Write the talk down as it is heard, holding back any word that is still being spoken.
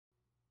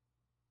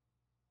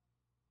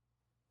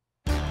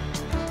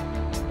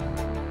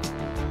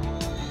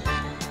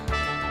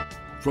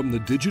From the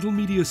Digital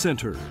Media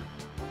Center,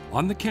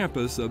 on the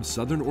campus of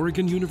Southern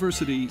Oregon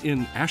University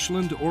in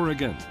Ashland,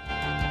 Oregon.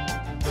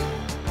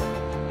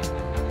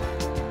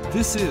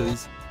 This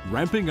is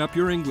Ramping Up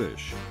Your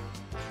English,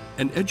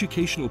 an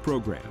educational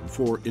program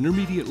for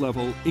intermediate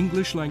level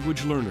English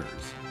language learners.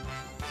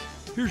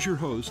 Here's your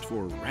host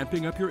for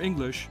Ramping Up Your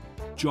English,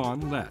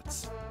 John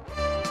Letts.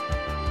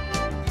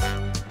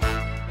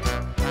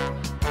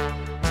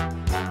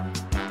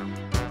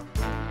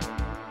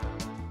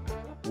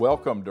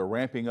 Welcome to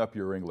Ramping Up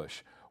Your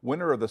English,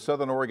 winner of the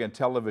Southern Oregon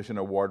Television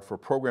Award for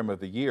Program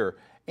of the Year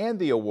and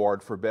the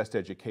award for Best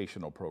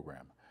Educational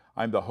Program.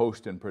 I'm the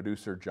host and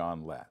producer,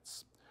 John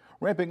Letts.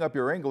 Ramping Up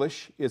Your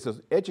English is an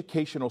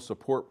educational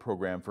support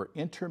program for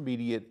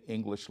intermediate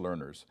English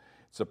learners.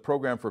 It's a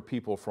program for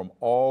people from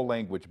all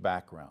language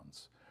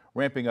backgrounds.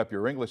 Ramping Up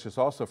Your English is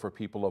also for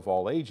people of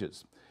all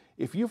ages.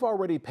 If you've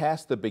already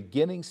passed the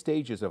beginning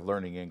stages of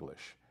learning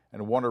English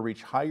and want to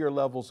reach higher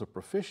levels of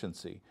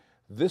proficiency,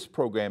 this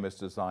program is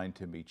designed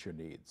to meet your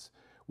needs.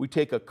 We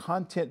take a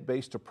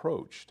content-based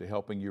approach to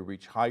helping you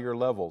reach higher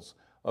levels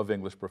of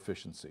English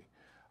proficiency.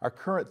 Our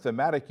current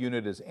thematic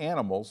unit is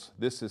Animals.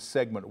 This is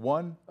segment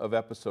 1 of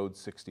episode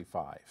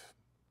 65.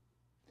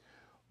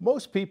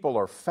 Most people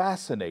are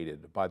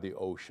fascinated by the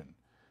ocean.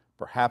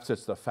 Perhaps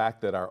it's the fact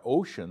that our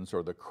oceans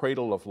are the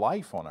cradle of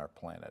life on our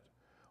planet.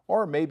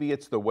 Or maybe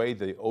it's the way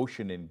the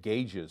ocean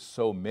engages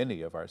so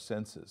many of our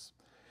senses.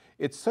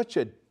 It's such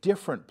a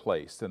different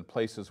place than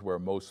places where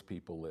most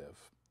people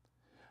live.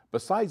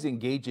 Besides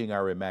engaging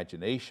our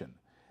imagination,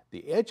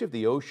 the edge of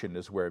the ocean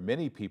is where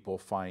many people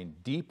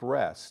find deep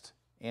rest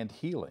and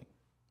healing.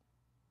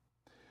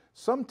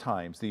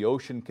 Sometimes the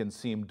ocean can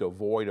seem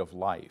devoid of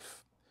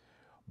life,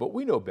 but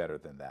we know better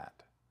than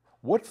that.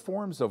 What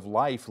forms of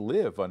life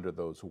live under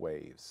those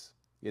waves?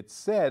 It's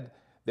said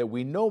that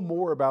we know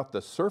more about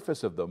the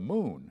surface of the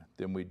moon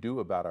than we do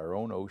about our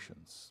own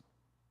oceans.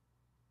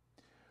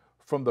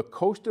 From the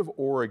coast of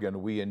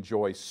Oregon, we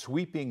enjoy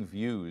sweeping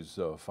views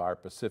of our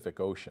Pacific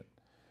Ocean.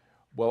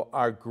 Well,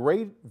 our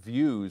great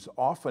views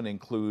often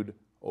include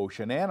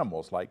ocean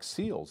animals like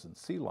seals and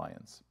sea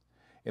lions.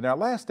 In our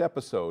last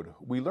episode,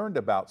 we learned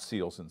about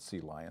seals and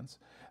sea lions.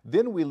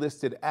 Then we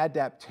listed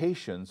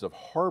adaptations of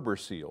harbor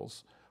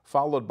seals,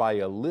 followed by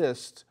a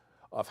list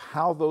of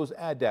how those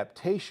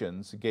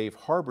adaptations gave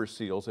harbor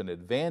seals an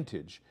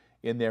advantage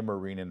in their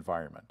marine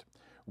environment.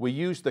 We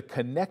used the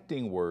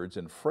connecting words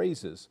and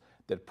phrases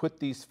that put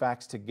these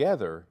facts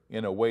together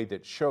in a way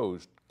that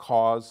shows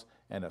cause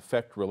and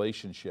effect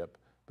relationship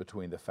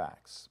between the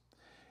facts.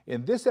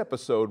 In this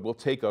episode, we'll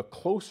take a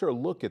closer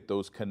look at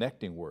those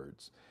connecting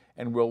words,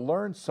 and we'll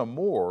learn some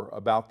more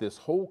about this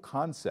whole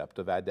concept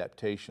of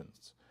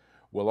adaptations.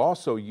 We'll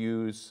also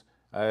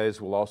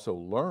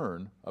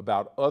learn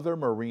about other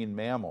marine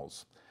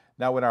mammals.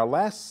 Now, in our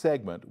last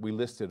segment, we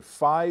listed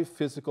 5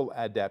 physical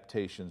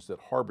adaptations that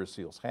harbor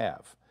seals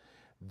have.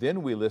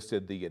 Then we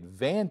listed the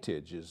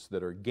advantages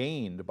that are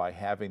gained by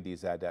having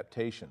these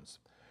adaptations.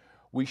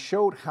 We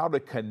showed how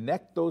to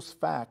connect those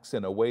facts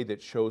in a way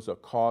that shows a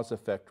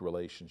cause-effect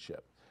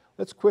relationship.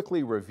 Let's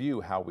quickly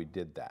review how we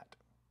did that.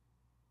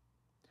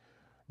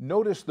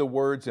 Notice the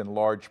words in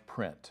large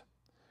print.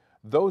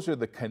 Those are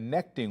the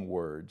connecting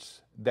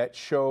words that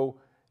show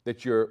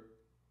that you're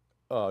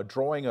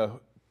drawing a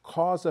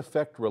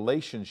cause-effect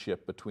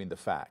relationship between the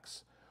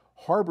facts.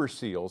 Harbor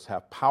seals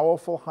have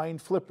powerful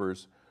hind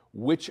flippers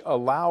which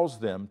allows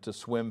them to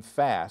swim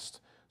fast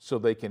so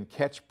they can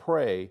catch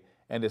prey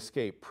and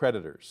escape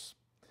predators.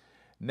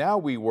 Now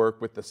we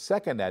work with the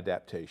second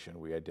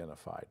adaptation we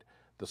identified.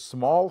 The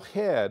small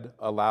head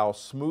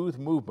allows smooth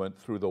movement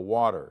through the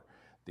water.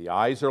 The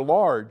eyes are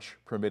large,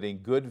 permitting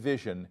good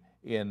vision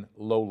in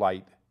low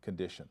light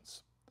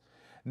conditions.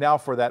 Now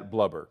for that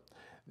blubber.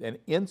 An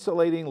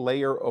insulating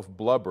layer of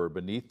blubber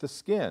beneath the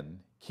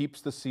skin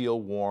keeps the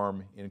seal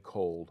warm in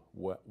cold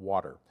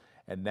water.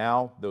 And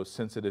now those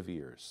sensitive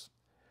ears.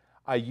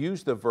 I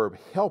use the verb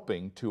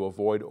helping to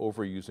avoid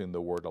overusing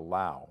the word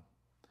allow.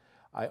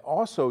 I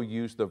also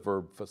use the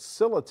verb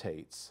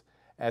facilitates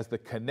as the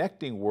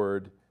connecting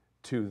word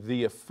to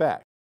the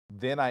effect.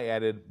 Then I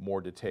added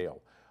more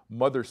detail.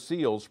 Mother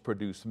seals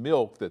produce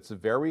milk that's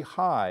very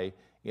high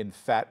in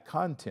fat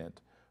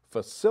content,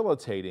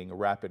 facilitating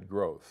rapid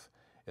growth,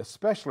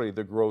 especially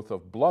the growth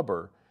of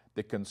blubber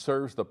that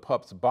conserves the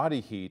pup's body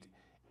heat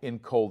in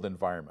cold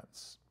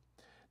environments.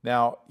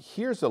 Now,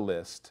 here's a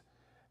list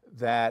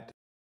that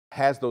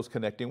has those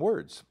connecting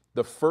words.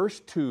 The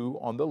first 2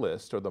 on the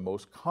list are the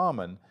most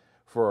common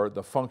for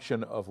the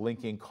function of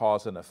linking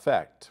cause and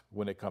effect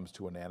when it comes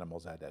to an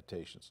animal's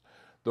adaptations.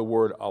 The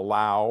word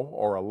allow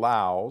or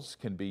allows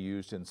can be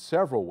used in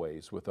several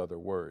ways with other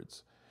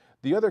words.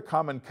 The other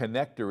common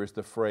connector is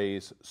the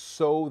phrase,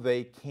 so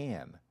they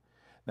can.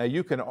 Now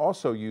you can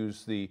also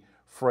use the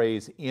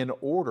phrase, in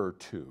order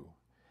to.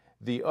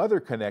 The other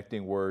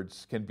connecting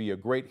words can be a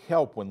great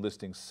help when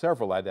listing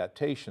several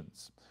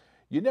adaptations.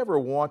 You never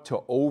want to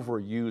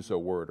overuse a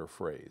word or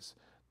phrase.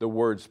 The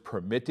words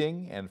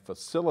permitting and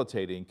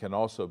facilitating can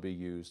also be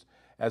used,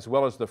 as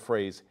well as the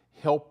phrase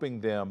helping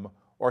them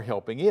or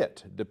helping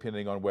it,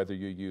 depending on whether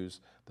you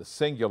use the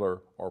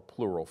singular or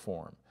plural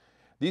form.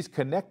 These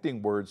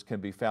connecting words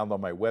can be found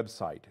on my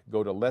website.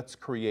 Go to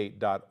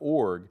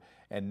letscreate.org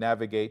and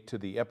navigate to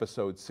the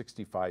episode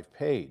 65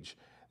 page.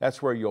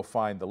 That's where you'll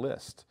find the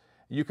list.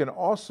 You can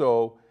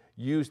also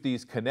use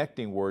these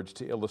connecting words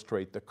to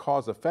illustrate the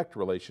cause-effect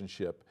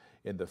relationship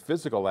in the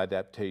physical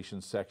adaptation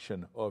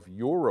section of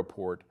your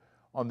report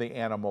on the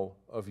animal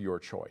of your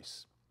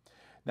choice.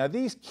 Now,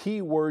 these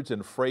key words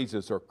and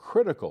phrases are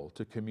critical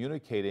to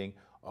communicating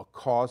a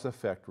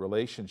cause-effect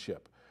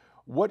relationship.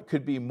 What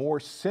could be more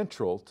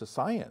central to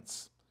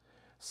science?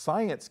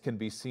 Science can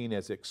be seen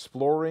as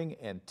exploring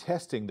and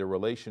testing the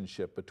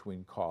relationship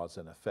between cause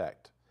and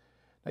effect.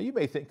 Now, you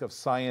may think of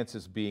science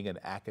as being an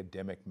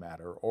academic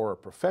matter or a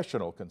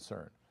professional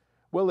concern.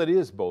 Well, it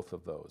is both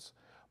of those.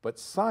 But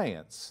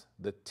science,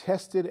 the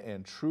tested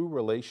and true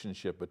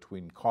relationship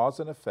between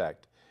cause and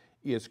effect,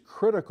 is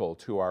critical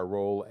to our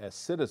role as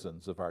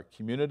citizens of our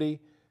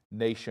community,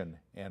 nation,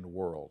 and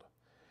world.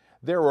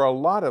 There are a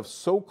lot of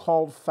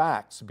so-called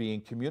facts being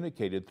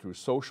communicated through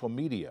social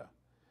media,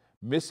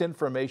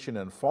 misinformation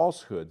and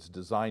falsehoods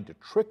designed to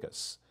trick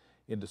us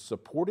into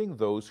supporting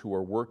those who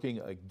are working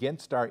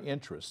against our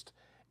interest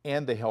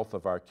and the health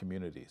of our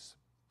communities.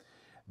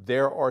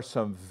 There are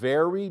some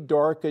very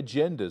dark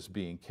agendas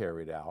being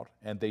carried out,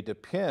 and they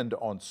depend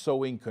on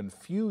sowing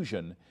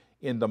confusion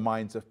in the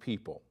minds of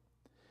people.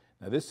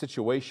 Now, this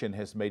situation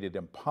has made it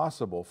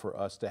impossible for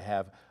us to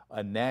have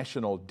a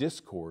national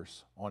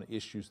discourse on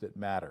issues that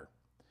matter.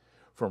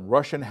 From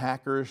Russian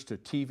hackers to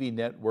TV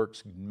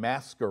networks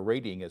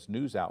masquerading as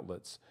news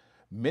outlets,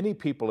 many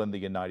people in the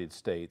United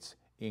States,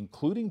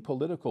 including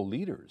political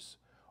leaders,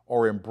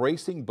 are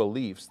embracing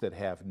beliefs that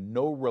have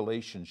no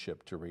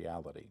relationship to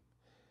reality.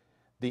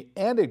 The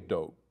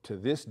antidote to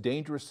this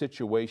dangerous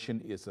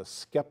situation is a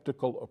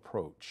skeptical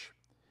approach.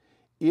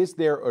 Is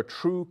there a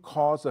true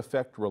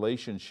cause-effect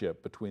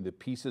relationship between the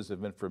pieces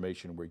of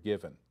information we're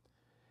given?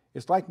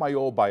 It's like my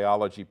old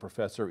biology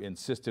professor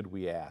insisted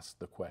we ask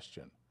the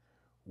question,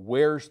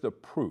 where's the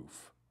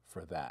proof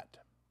for that?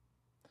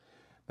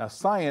 Now,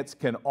 science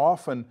can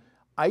often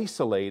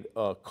isolate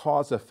a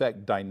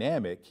cause-effect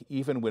dynamic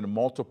even when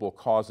multiple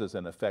causes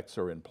and effects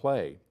are in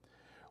play.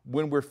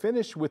 When we're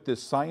finished with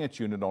this science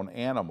unit on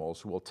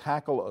animals, we'll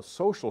tackle a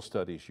social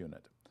studies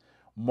unit.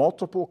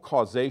 Multiple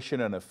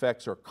causation and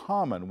effects are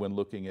common when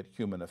looking at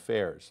human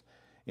affairs.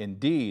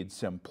 Indeed,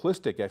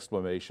 simplistic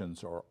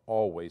explanations are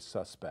always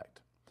suspect.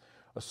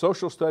 A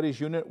social studies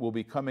unit will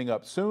be coming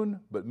up soon,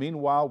 but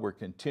meanwhile, we're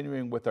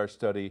continuing with our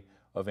study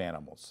of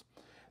animals.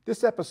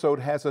 This episode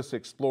has us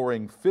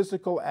exploring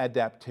physical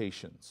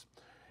adaptations.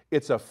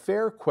 It's a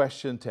fair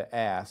question to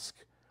ask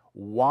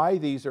why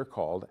these are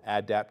called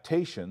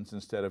adaptations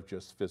instead of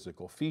just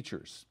physical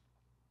features.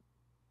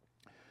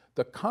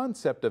 The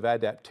concept of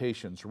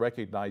adaptations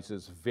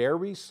recognizes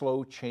very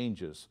slow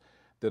changes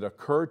that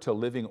occur to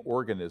living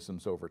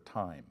organisms over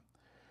time.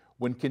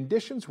 When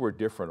conditions were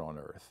different on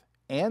Earth,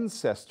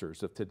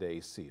 ancestors of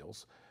today's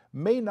seals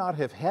may not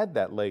have had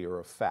that layer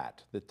of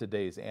fat that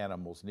today's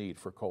animals need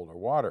for colder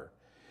water.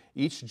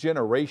 Each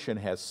generation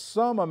has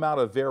some amount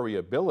of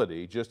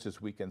variability, just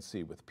as we can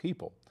see with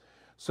people.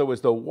 So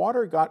as the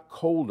water got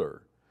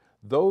colder,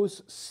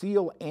 those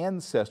seal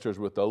ancestors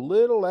with a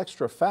little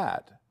extra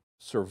fat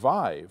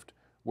survived,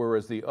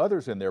 whereas the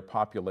others in their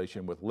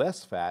population with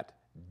less fat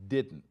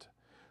didn't.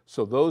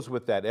 So those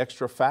with that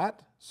extra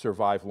fat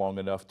survived long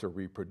enough to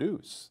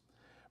reproduce,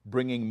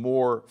 bringing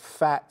more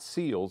fat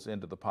seals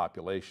into the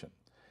population.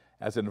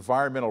 As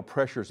environmental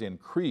pressures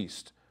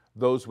increased,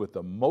 those with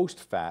the most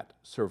fat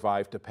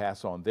survived to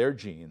pass on their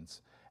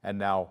genes, and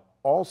now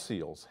all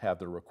seals have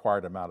the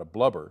required amount of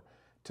blubber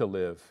to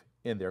live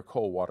in their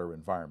cold water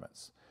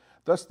environments.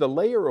 Thus, the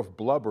layer of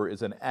blubber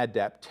is an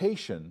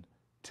adaptation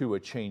to a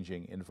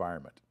changing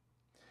environment.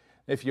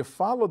 If you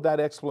followed that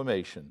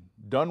explanation,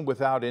 done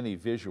without any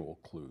visual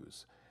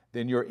clues,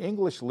 then your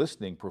English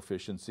listening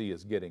proficiency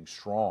is getting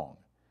strong.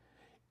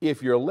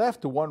 If you're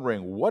left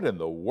wondering what in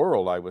the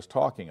world I was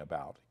talking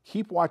about,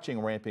 keep watching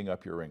Ramping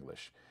Up Your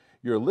English.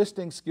 Your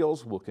listening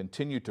skills will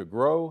continue to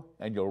grow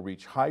and you'll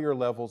reach higher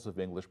levels of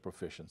English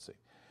proficiency.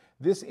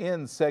 This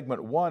ends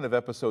segment 1 of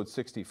episode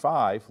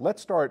 65.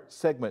 Let's start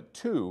segment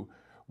 2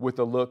 with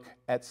a look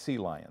at sea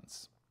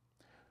lions.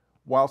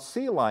 While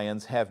sea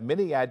lions have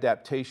many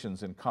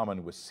adaptations in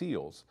common with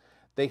seals,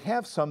 they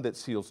have some that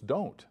seals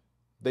don't.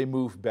 They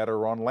move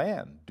better on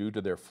land due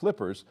to their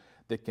flippers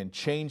that can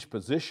change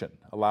position,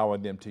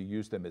 allowing them to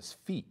use them as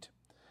feet.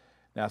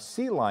 Now,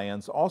 sea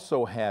lions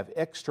also have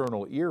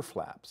external ear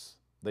flaps.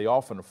 They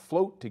often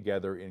float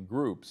together in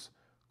groups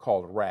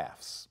called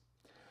rafts.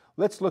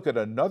 Let's look at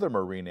another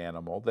marine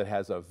animal that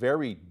has a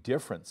very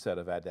different set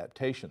of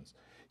adaptations.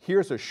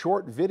 Here's a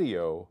short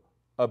video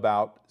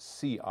about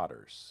sea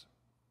otters.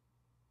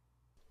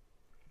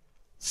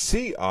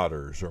 Sea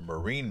otters are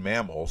marine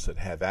mammals that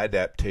have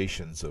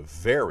adaptations of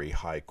very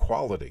high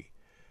quality,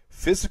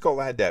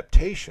 physical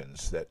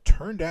adaptations that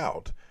turned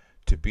out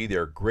to be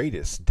their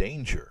greatest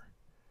danger,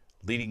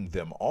 leading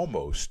them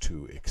almost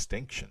to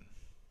extinction.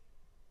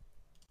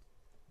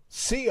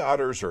 Sea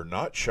otters are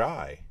not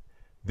shy,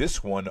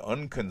 this one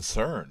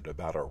unconcerned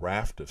about a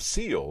raft of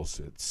seals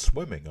it's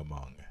swimming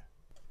among.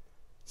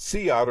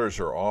 Sea otters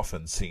are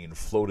often seen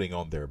floating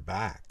on their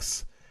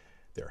backs,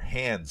 their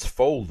hands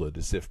folded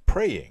as if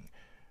praying.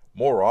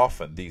 More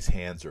often these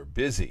hands are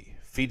busy,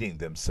 feeding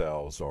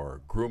themselves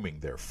or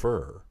grooming their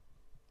fur.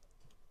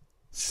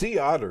 Sea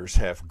otters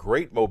have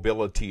great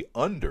mobility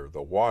under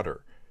the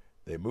water.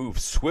 They move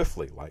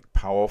swiftly like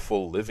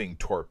powerful living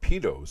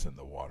torpedoes in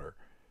the water.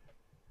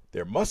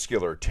 Their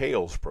muscular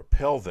tails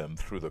propel them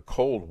through the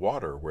cold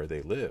water where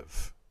they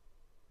live.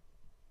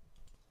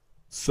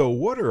 So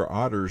what are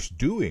otters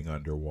doing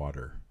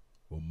underwater?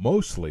 Well,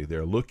 mostly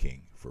they're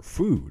looking for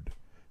food.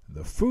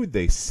 The food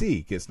they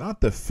seek is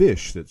not the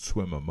fish that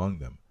swim among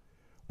them.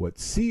 What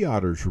sea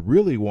otters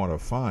really want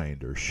to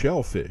find are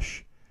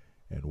shellfish,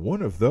 and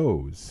one of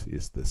those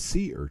is the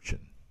sea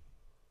urchin.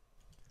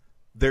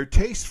 Their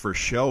taste for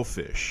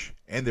shellfish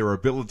and their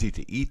ability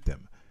to eat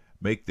them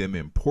make them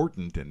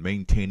important in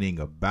maintaining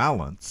a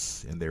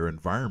balance in their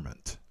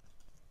environment.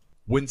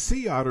 When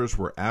sea otters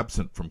were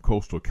absent from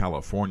coastal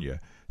California,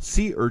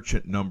 sea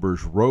urchin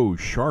numbers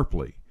rose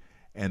sharply,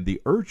 and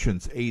the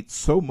urchins ate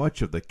so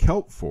much of the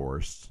kelp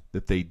forests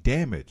that they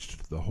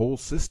damaged the whole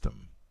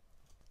system.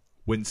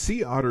 When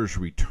sea otters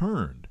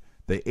returned,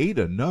 they ate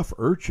enough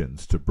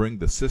urchins to bring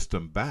the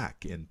system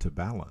back into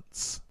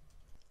balance.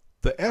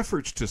 The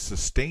efforts to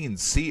sustain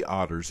sea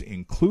otters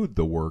include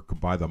the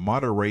work by the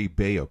Monterey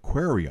Bay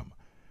Aquarium.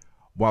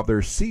 While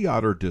their sea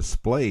otter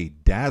display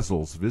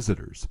dazzles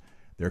visitors,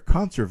 their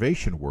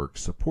conservation work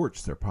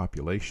supports their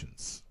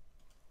populations.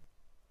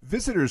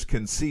 Visitors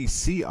can see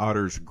sea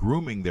otters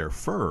grooming their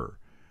fur.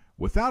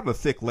 Without a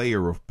thick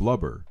layer of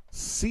blubber,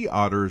 sea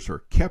otters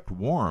are kept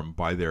warm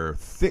by their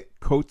thick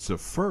coats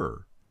of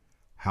fur.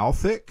 How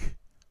thick?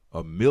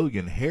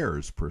 1,000,000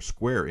 hairs per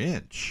square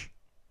inch.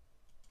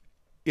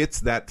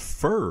 It's that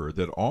fur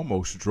that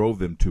almost drove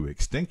them to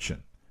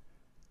extinction.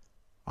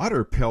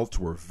 Otter pelts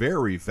were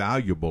very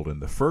valuable in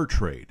the fur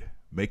trade,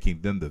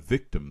 making them the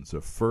victims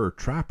of fur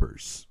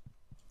trappers.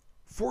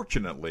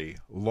 Fortunately,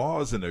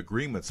 laws and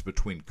agreements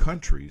between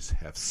countries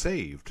have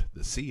saved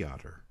the sea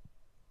otter.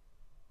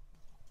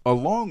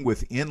 Along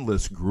with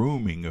endless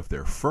grooming of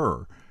their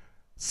fur,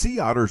 sea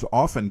otters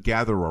often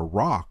gather a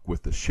rock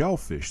with the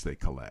shellfish they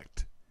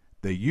collect.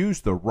 They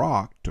use the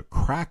rock to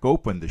crack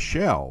open the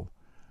shell,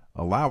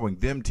 allowing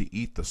them to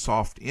eat the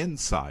soft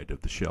inside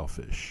of the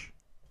shellfish.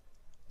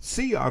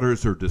 Sea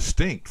otters are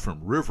distinct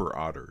from river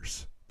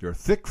otters. Their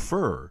thick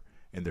fur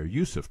and their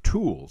use of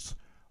tools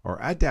are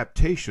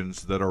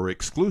adaptations that are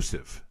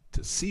exclusive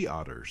to sea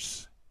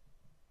otters.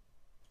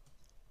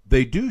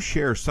 They do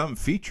share some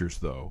features,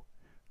 though.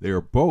 They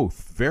are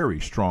both very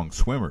strong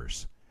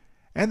swimmers,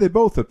 and they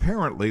both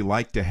apparently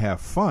like to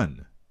have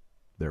fun.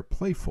 They're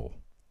playful.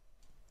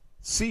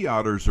 Sea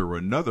otters are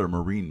another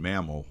marine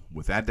mammal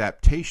with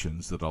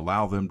adaptations that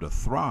allow them to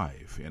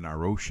thrive in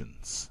our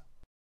oceans.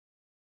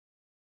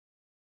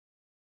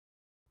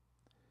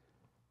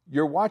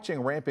 You're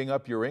watching Ramping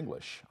Up Your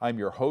English. I'm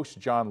your host,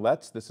 John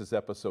Letts. This is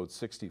episode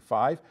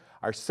 65,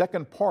 our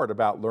second part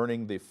about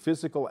learning the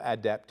physical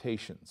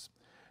adaptations.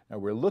 Now,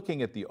 we're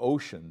looking at the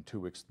ocean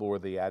to explore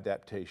the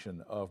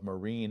adaptation of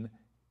marine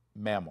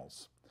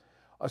mammals.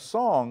 A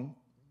song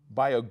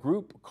by a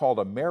group called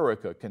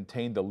America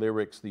contained the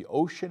lyrics, "The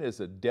ocean is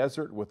a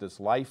desert with its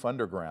life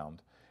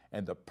underground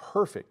and the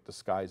perfect the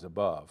skies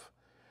above."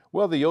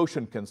 Well, the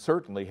ocean can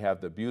certainly have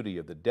the beauty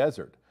of the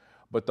desert,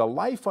 but the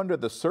life under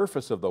the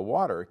surface of the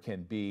water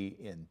can be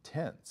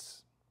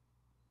intense.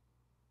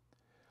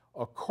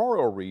 A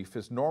coral reef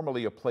is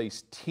normally a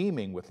place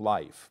teeming with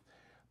life.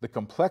 The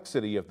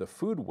complexity of the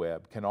food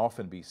web can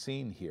often be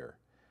seen here.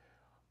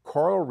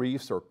 Coral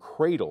reefs are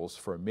cradles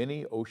for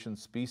many ocean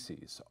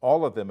species,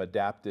 all of them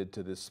adapted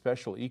to this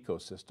special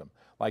ecosystem.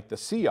 Like the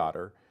sea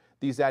otter,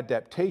 these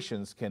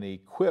adaptations can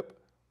equip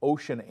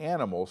ocean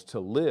animals to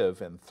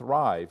live and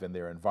thrive in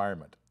their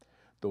environment.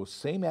 Those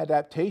same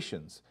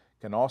adaptations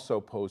can also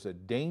pose a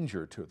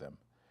danger to them.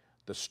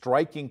 The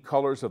striking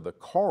colors of the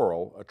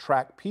coral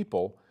attract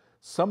people,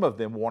 some of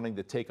them wanting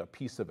to take a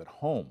piece of it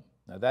home.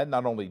 Now, that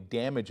not only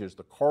damages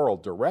the coral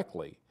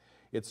directly,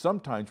 it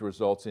sometimes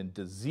results in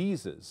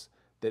diseases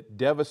that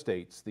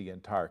devastates the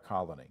entire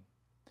colony.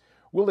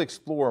 We'll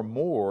explore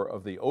more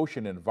of the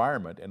ocean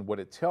environment and what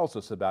it tells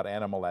us about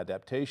animal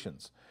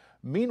adaptations.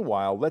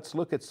 Meanwhile, let's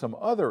look at some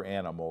other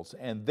animals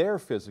and their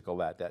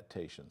physical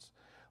adaptations.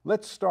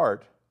 Let's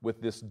start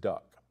with this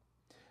duck.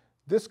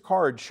 This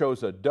card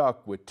shows a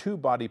duck with two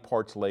body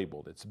parts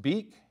labeled, its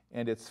beak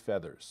and its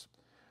feathers.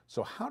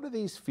 So how do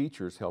these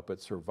features help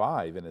it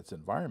survive in its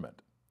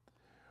environment?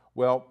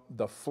 Well,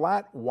 the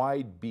flat,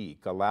 wide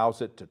beak allows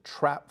it to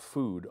trap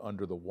food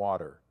under the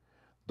water.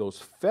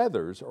 Those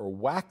feathers are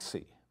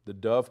waxy. The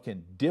dove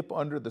can dip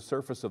under the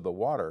surface of the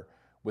water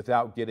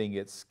without getting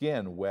its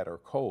skin wet or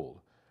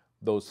cold.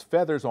 Those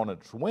feathers on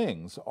its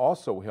wings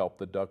also help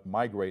the duck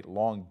migrate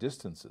long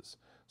distances,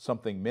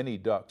 something many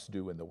ducks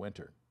do in the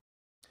winter.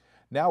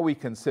 Now we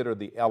consider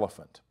the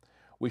elephant.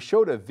 We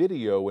showed a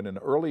video in an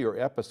earlier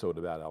episode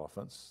about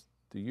elephants.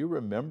 Do you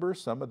remember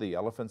some of the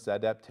elephant's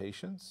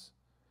adaptations?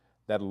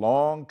 That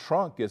long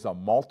trunk is a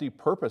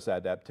multi-purpose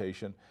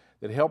adaptation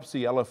that helps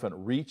the elephant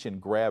reach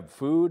and grab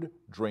food,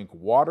 drink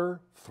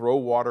water, throw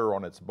water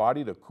on its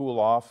body to cool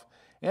off,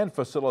 and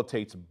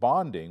facilitates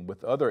bonding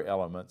with other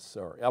elephants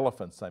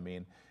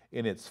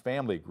in its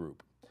family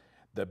group.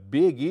 The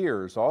big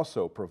ears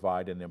also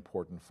provide an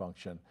important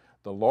function.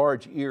 The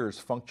large ears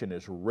function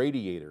as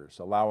radiators,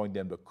 allowing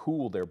them to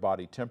cool their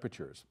body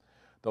temperatures.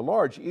 The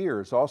large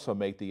ears also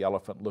make the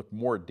elephant look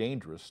more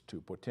dangerous to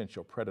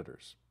potential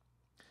predators.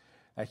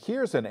 Now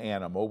here's an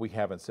animal we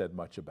haven't said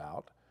much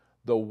about.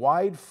 The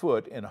wide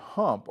foot and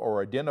hump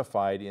are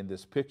identified in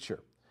this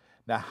picture.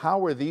 Now,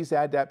 how are these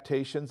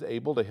adaptations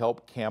able to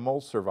help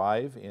camels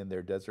survive in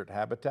their desert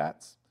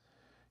habitats?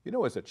 You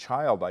know, as a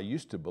child, I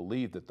used to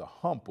believe that the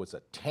hump was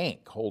a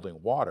tank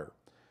holding water.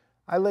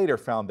 I later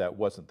found that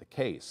wasn't the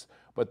case,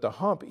 but the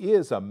hump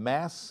is a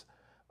mass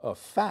of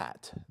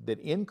fat that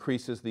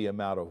increases the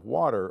amount of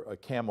water a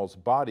camel's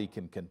body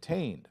can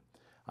contain.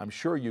 I'm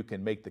sure you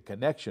can make the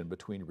connection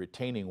between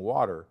retaining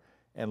water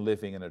and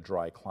living in a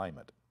dry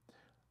climate.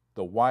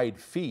 The wide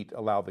feet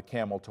allow the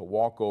camel to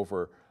walk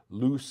over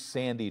loose,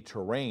 sandy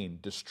terrain,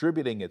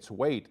 distributing its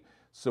weight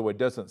so it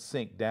doesn't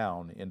sink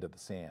down into the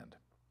sand.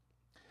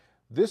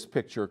 This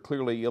picture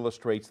clearly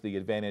illustrates the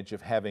advantage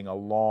of having a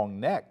long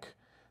neck.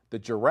 The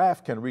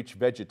giraffe can reach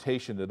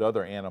vegetation that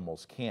other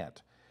animals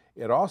can't.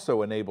 It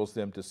also enables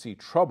them to see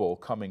trouble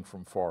coming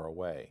from far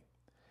away.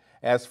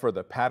 As for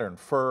the patterned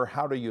fur,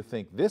 how do you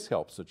think this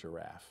helps a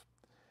giraffe?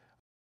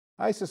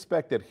 I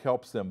suspect it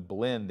helps them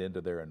blend into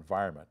their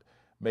environment,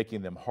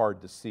 making them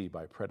hard to see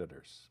by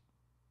predators.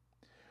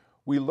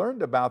 We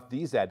learned about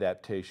these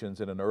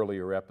adaptations in an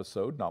earlier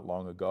episode not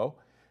long ago.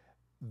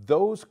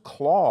 Those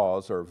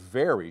claws are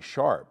very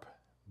sharp.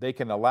 They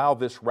can allow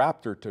this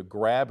raptor to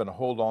grab and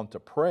hold on to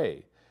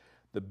prey.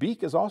 The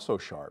beak is also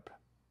sharp.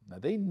 Now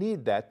they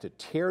need that to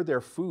tear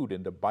their food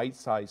into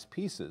bite-sized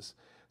pieces,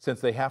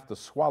 since they have to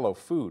swallow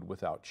food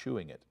without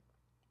chewing it.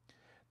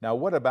 Now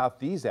what about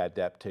these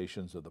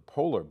adaptations of the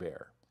polar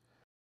bear?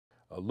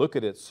 A look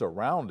at its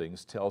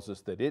surroundings tells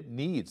us that it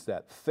needs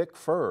that thick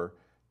fur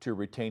to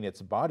retain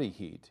its body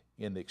heat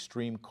in the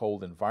extreme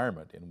cold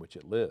environment in which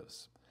it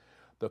lives.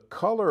 The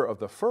color of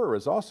the fur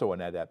is also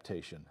an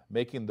adaptation,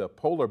 making the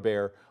polar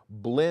bear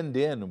blend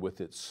in with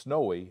its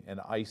snowy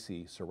and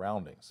icy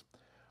surroundings.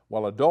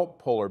 While adult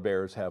polar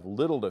bears have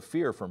little to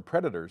fear from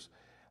predators,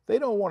 they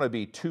don't want to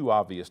be too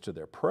obvious to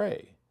their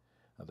prey.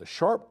 Now, the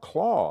sharp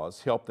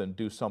claws help them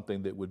do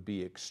something that would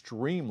be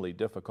extremely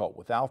difficult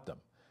without them.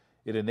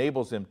 It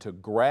enables them to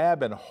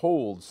grab and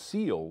hold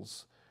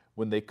seals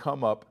when they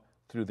come up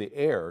through the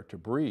air to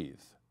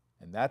breathe.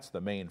 And that's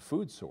the main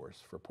food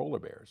source for polar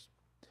bears.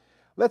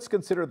 Let's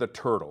consider the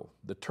turtle.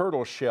 The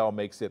turtle shell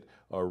makes it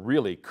a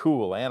really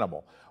cool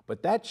animal,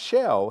 but that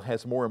shell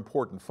has more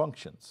important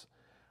functions.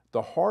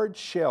 The hard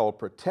shell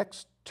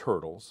protects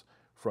turtles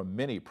from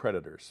many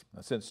predators.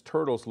 Now, since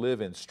turtles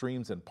live in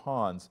streams and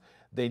ponds,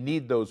 they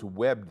need those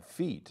webbed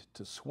feet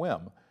to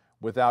swim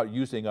without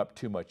using up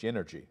too much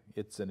energy.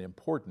 It's an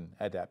important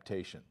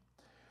adaptation.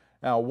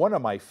 Now, one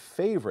of my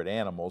favorite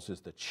animals is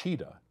the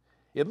cheetah.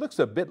 It looks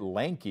a bit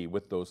lanky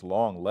with those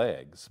long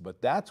legs,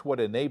 but that's what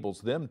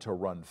enables them to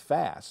run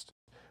fast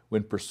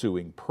when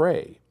pursuing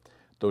prey.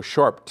 Those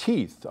sharp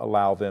teeth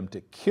allow them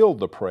to kill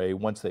the prey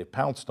once they've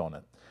pounced on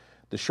it.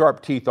 The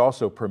sharp teeth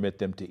also permit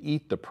them to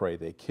eat the prey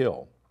they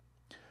kill.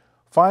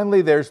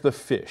 Finally, there's the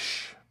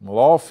fish. Well,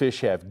 all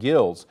fish have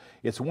gills.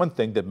 It's one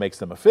thing that makes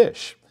them a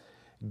fish.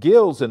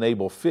 Gills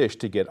enable fish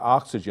to get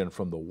oxygen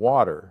from the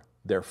water.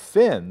 Their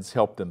fins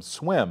help them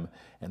swim,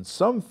 and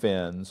some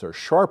fins are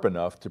sharp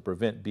enough to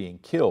prevent being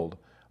killed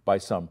by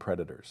some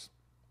predators.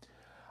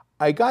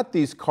 I got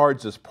these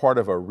cards as part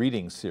of a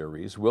reading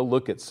series. We'll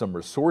look at some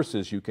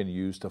resources you can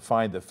use to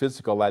find the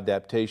physical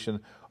adaptation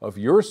of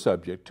your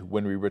subject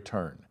when we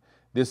return.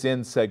 This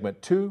ends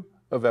segment 2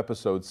 of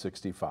episode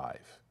 65.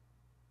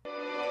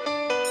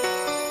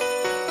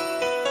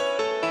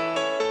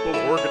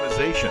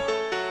 Organization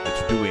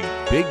that's doing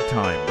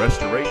big-time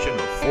restoration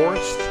of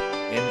forests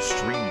and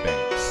stream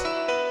banks.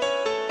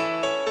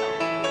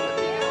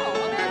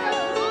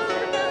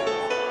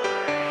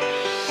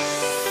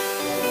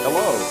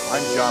 Hello,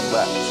 I'm John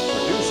Letts,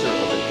 producer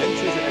of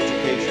Adventures in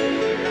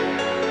Education.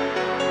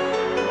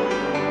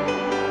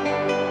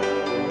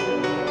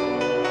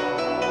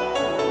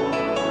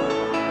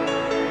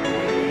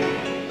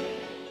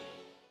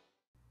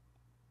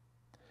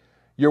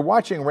 You're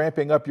watching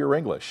Ramping Up Your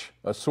English,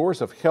 a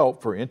source of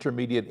help for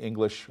intermediate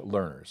English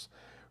learners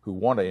who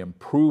want to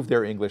improve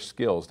their English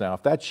skills. Now,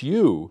 if that's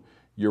you,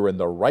 you're in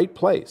the right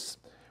place.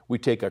 We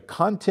take a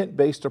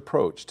content-based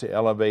approach to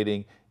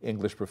elevating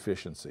English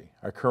proficiency.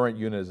 Our current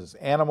unit is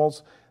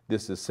Animals.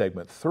 This is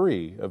segment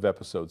 3 of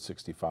episode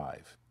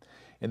 65.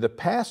 In the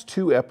past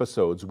 2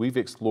 episodes, we've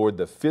explored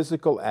the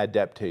physical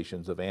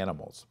adaptations of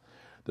animals.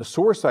 The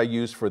source I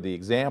used for the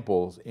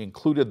examples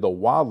included the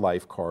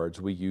wildlife cards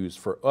we use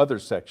for other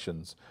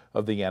sections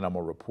of the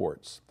animal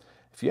reports.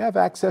 If you have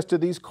access to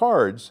these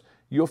cards,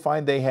 you'll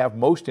find they have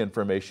most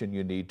information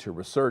you need to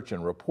research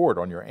and report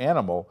on your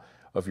animal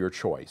of your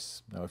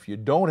choice. Now, if you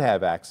don't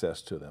have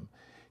access to them,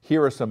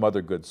 here are some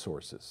other good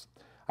sources.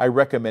 I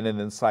recommend an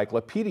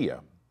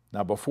encyclopedia.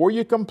 Now, before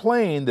you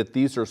complain that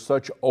these are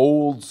such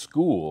old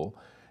school,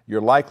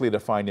 you're likely to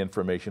find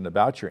information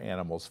about your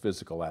animal's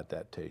physical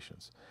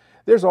adaptations.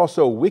 There's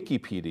also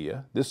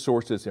Wikipedia. This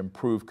source has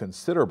improved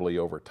considerably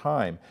over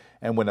time,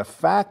 and when a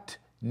fact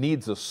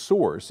needs a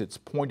source, it's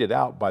pointed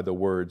out by the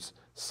words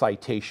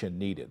citation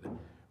needed.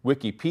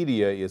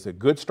 Wikipedia is a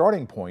good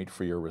starting point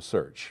for your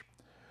research.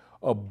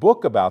 A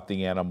book about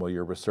the animal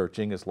you're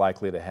researching is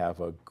likely to have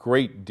a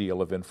great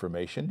deal of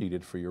information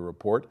needed for your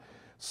report.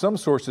 Some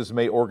sources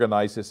may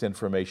organize this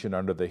information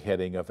under the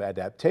heading of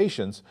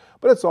adaptations,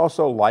 but it's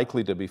also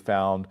likely to be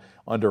found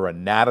under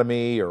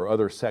anatomy or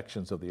other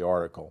sections of the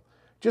article.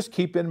 Just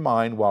keep in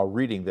mind while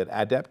reading that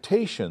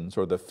adaptations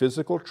are the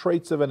physical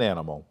traits of an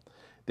animal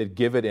that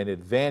give it an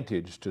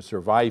advantage to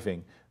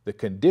surviving the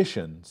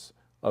conditions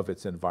of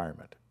its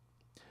environment.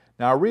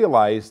 Now, I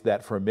realize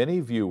that for many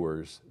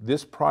viewers,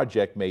 this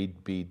project may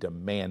be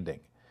demanding.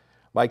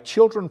 Like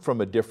children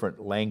from a different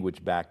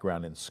language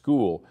background in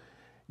school,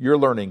 you're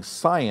learning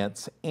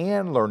science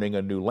and learning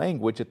a new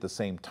language at the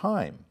same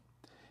time.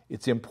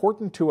 It's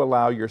important to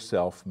allow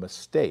yourself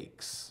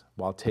mistakes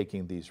while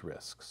taking these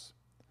risks.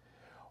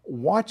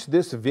 Watch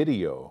this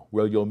video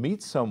where you'll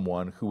meet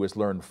someone who has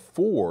learned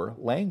 4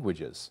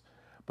 languages,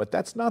 but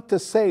that's not to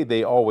say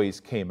they always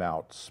came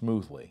out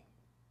smoothly.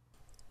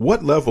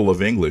 What level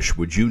of English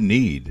would you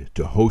need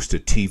to host a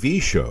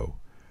TV show?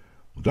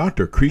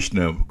 Dr.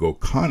 Krishna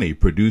Gokani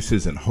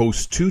produces and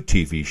hosts 2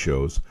 TV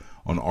shows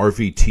on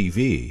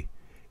RVTV.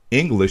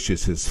 English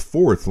is his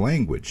 4th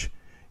language,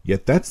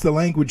 yet that's the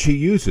language he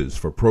uses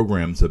for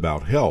programs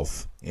about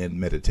health and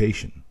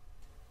meditation.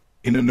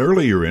 In an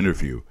earlier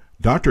interview,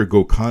 Dr.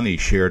 Gokani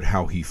shared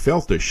how he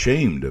felt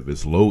ashamed of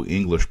his low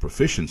English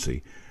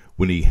proficiency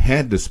when he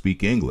had to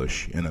speak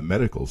English in a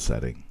medical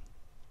setting.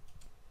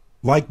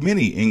 Like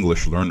many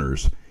English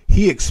learners,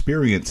 he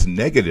experienced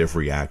negative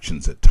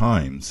reactions at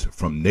times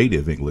from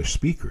native English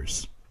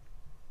speakers.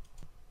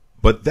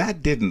 But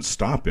that didn't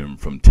stop him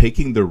from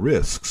taking the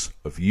risks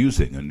of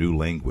using a new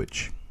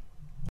language.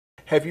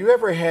 Have you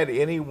ever had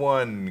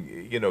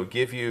anyone,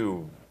 give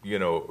you,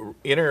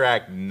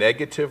 interact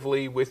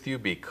negatively with you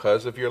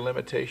because of your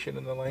limitation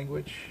in the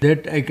language?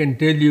 That I can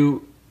tell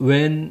you,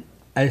 when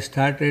I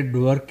started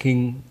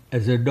working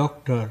as a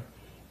doctor,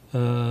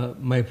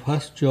 my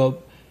first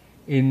job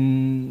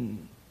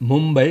in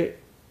Mumbai,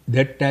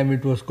 that time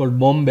it was called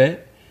Bombay,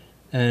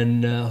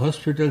 and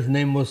hospital's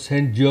name was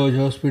St. George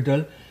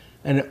Hospital,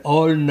 and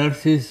all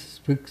nurses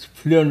speak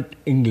fluent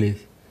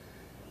English.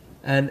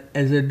 And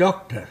as a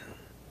doctor,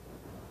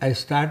 I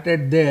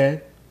started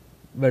there,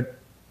 but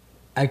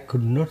I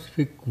could not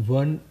speak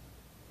one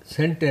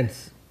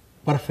sentence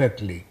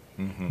perfectly.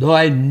 Though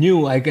I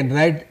knew I can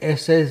write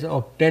essays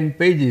of 10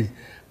 pages,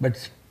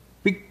 but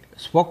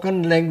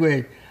spoken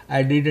language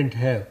I didn't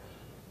have.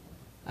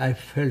 I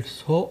felt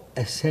so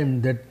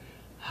ashamed that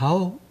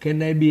how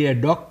can I be a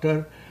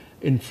doctor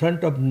in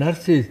front of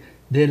nurses?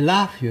 They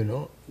laugh,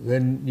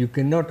 when you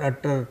cannot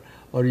utter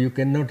or you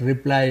cannot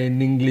reply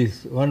in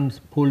English one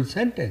full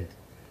sentence.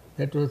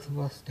 That was the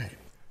first time.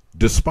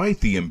 Despite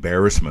the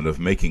embarrassment of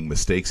making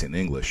mistakes in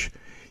English,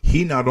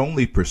 he not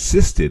only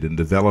persisted in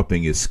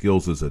developing his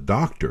skills as a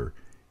doctor,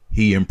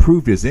 he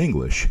improved his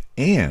English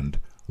and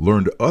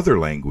learned other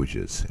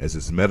languages as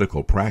his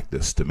medical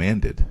practice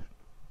demanded.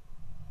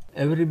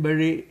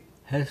 Everybody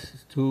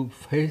has to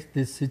face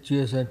this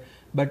situation,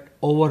 but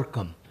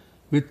overcome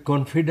with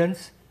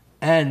confidence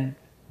and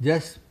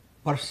just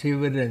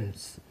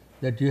perseverance.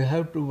 That you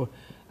have to,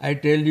 I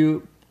tell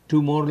you,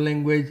 2 more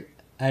languages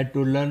I had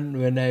to learn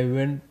when I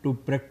went to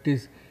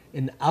practice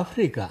in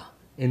Africa,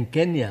 in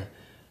Kenya.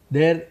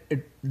 There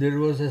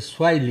was a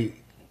Swahili.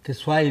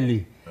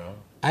 Oh.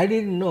 I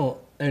didn't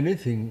know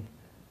anything,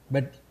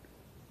 but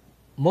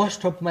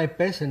most of my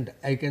patients,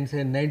 I can say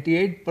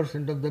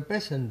 98% of the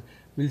patients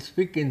will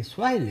speak in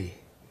Swahili.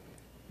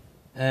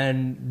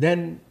 And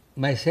then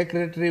my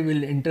secretary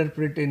will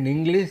interpret in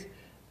English.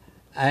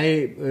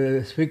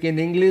 I speak in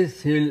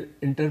English, he will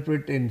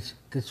interpret in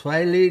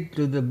Swahili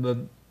to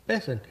the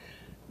patient.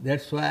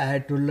 That's why I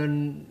had to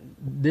learn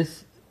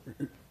this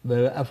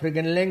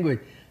African language.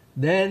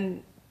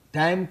 Then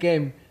time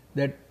came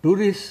that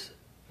tourists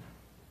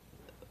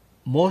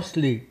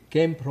mostly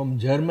came from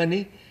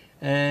Germany,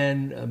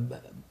 and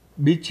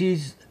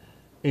beaches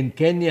in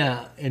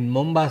Kenya, in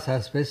Mombasa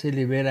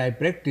especially, where I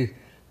practice,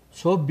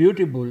 so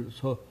beautiful.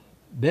 So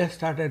they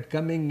started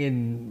coming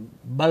in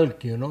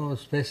bulk,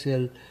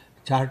 special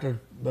charter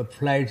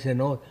flights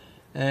and all.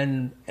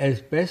 And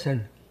as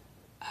patient,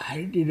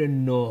 I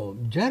didn't know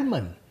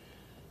German.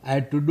 I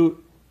had to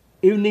do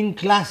evening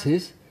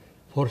classes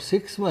for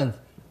 6 months.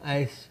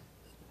 I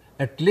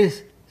at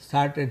least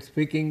started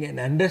speaking and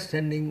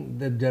understanding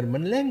the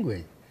German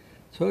language.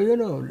 So,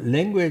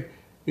 language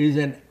is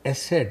an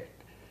asset,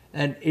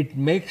 and it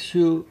makes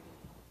you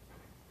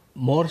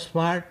more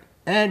smart,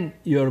 and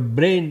your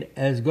brain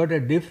has got a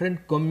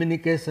different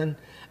communication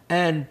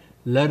and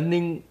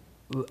learning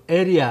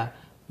area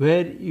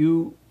where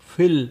you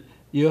feel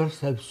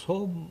yourself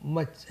so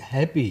much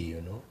happy,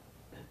 you know.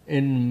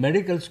 In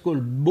medical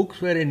school,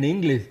 books were in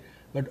English,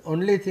 but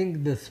only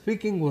thing the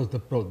speaking was the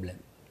problem.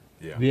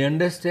 Yeah. We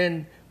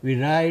understand,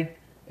 we write,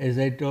 as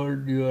I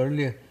told you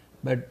earlier,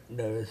 but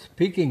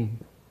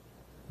speaking,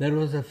 there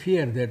was a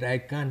fear that I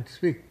can't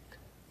speak.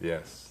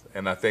 Yes,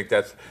 and I think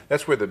that's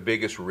where the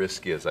biggest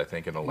risk is, I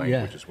think, in a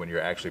language, Yeah. is when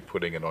you're actually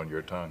putting it on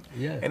your tongue.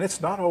 Yeah. And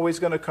it's not always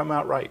going to come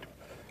out right.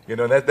 You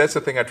know, that's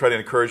the thing I try to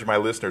encourage my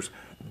listeners.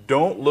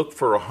 Don't look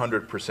for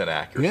 100%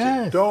 accuracy.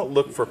 Yes. Don't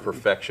look for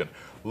perfection.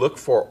 Look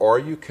for, are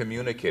you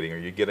communicating? Are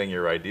you getting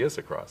your ideas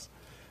across?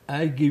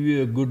 I give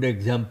you a good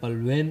example.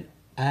 When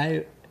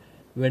I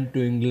went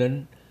to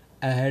England,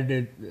 I had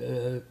a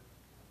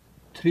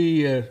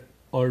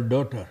 3-year-old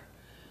daughter.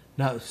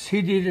 Now,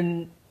 she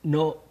didn't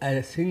know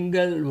a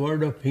single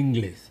word of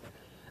English.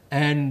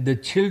 And the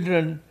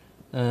children,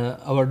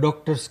 our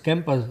doctor's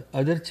campus,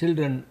 other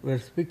children were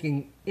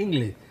speaking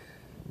English.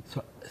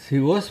 So she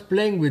was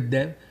playing with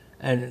them,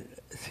 and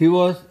she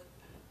was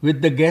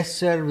with the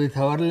gesture, with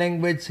our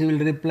language, she will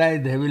reply,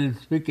 they will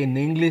speak in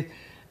English.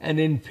 And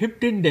in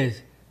 15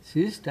 days,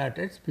 she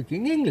started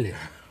speaking English.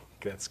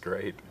 That's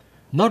great.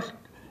 Not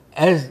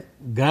as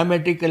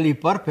grammatically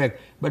perfect,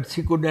 but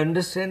she could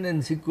understand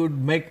and she could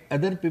make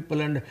other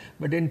people understand.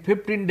 But in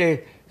 15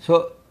 days,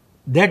 so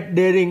that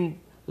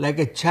daring, like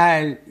a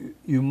child,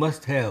 you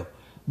must have,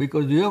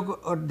 because you have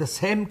got the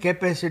same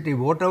capacity,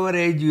 whatever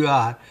age you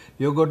are,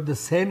 you have got the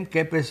same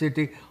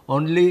capacity,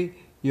 only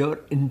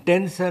your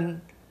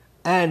intention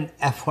and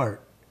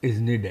effort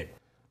is needed.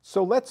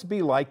 So let's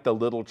be like the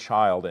little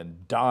child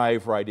and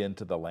dive right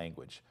into the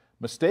language.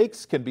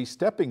 Mistakes can be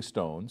stepping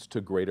stones to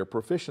greater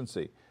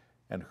proficiency.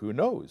 And who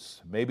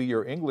knows, maybe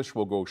your English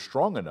will go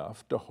strong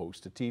enough to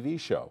host a TV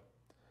show.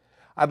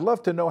 I'd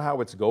love to know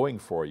how it's going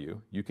for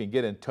you. You can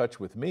get in touch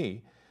with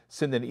me.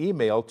 Send an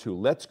email to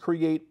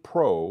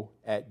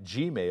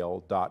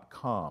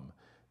letscreatepro@gmail.com.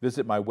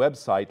 Visit my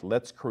website,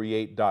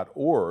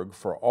 letscreate.org,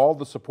 for all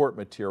the support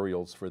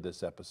materials for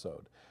this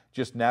episode.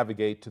 Just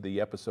navigate to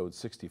the episode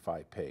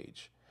 65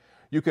 page.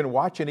 You can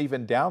watch and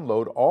even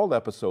download all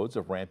episodes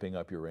of Ramping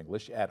Up Your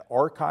English at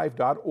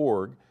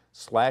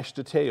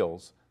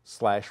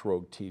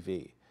archive.org/details/Rogue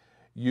TV.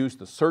 Use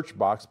the search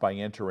box by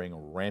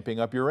entering Ramping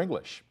Up Your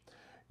English.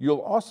 You'll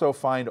also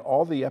find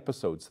all the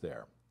episodes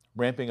there.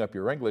 Ramping Up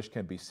Your English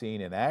can be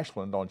seen in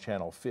Ashland on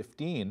Channel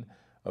 15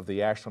 of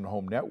the Ashland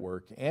Home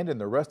Network and in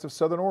the rest of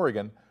Southern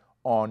Oregon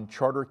on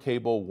Charter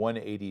Cable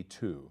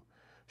 182.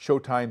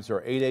 Showtimes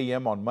are 8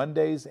 a.m. on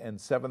Mondays and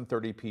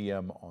 7:30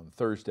 p.m. on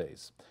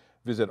Thursdays.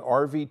 Visit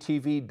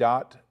rvtv.sou.edu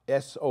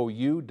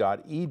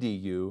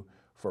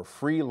for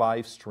free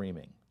live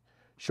streaming.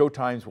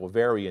 Showtimes will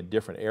vary in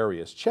different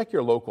areas. Check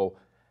your local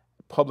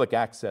public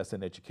access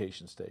and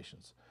education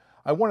stations.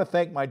 I want to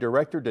thank my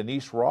director,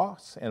 Denise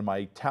Ross, and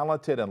my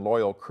talented and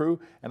loyal crew,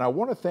 and I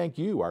want to thank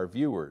you, our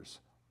viewers.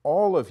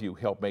 All of you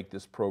help make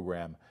this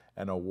program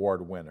an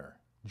award winner.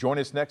 Join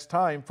us next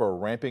time for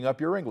Ramping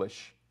Up Your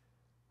English.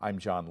 I'm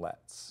John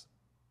Letts.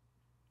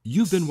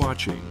 You've been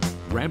watching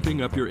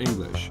Ramping Up Your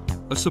English,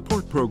 a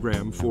support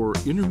program for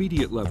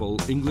intermediate level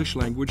English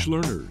language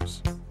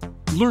learners.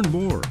 Learn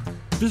more.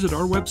 Visit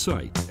our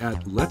website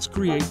at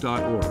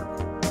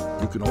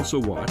letscreate.org. You can also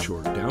watch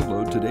or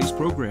download today's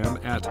program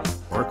at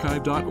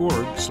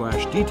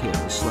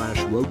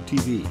archive.org/details/Rogue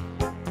TV.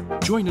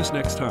 Join us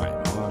next time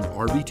on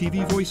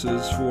RVTV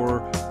Voices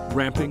for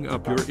Ramping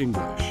Up Your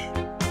English.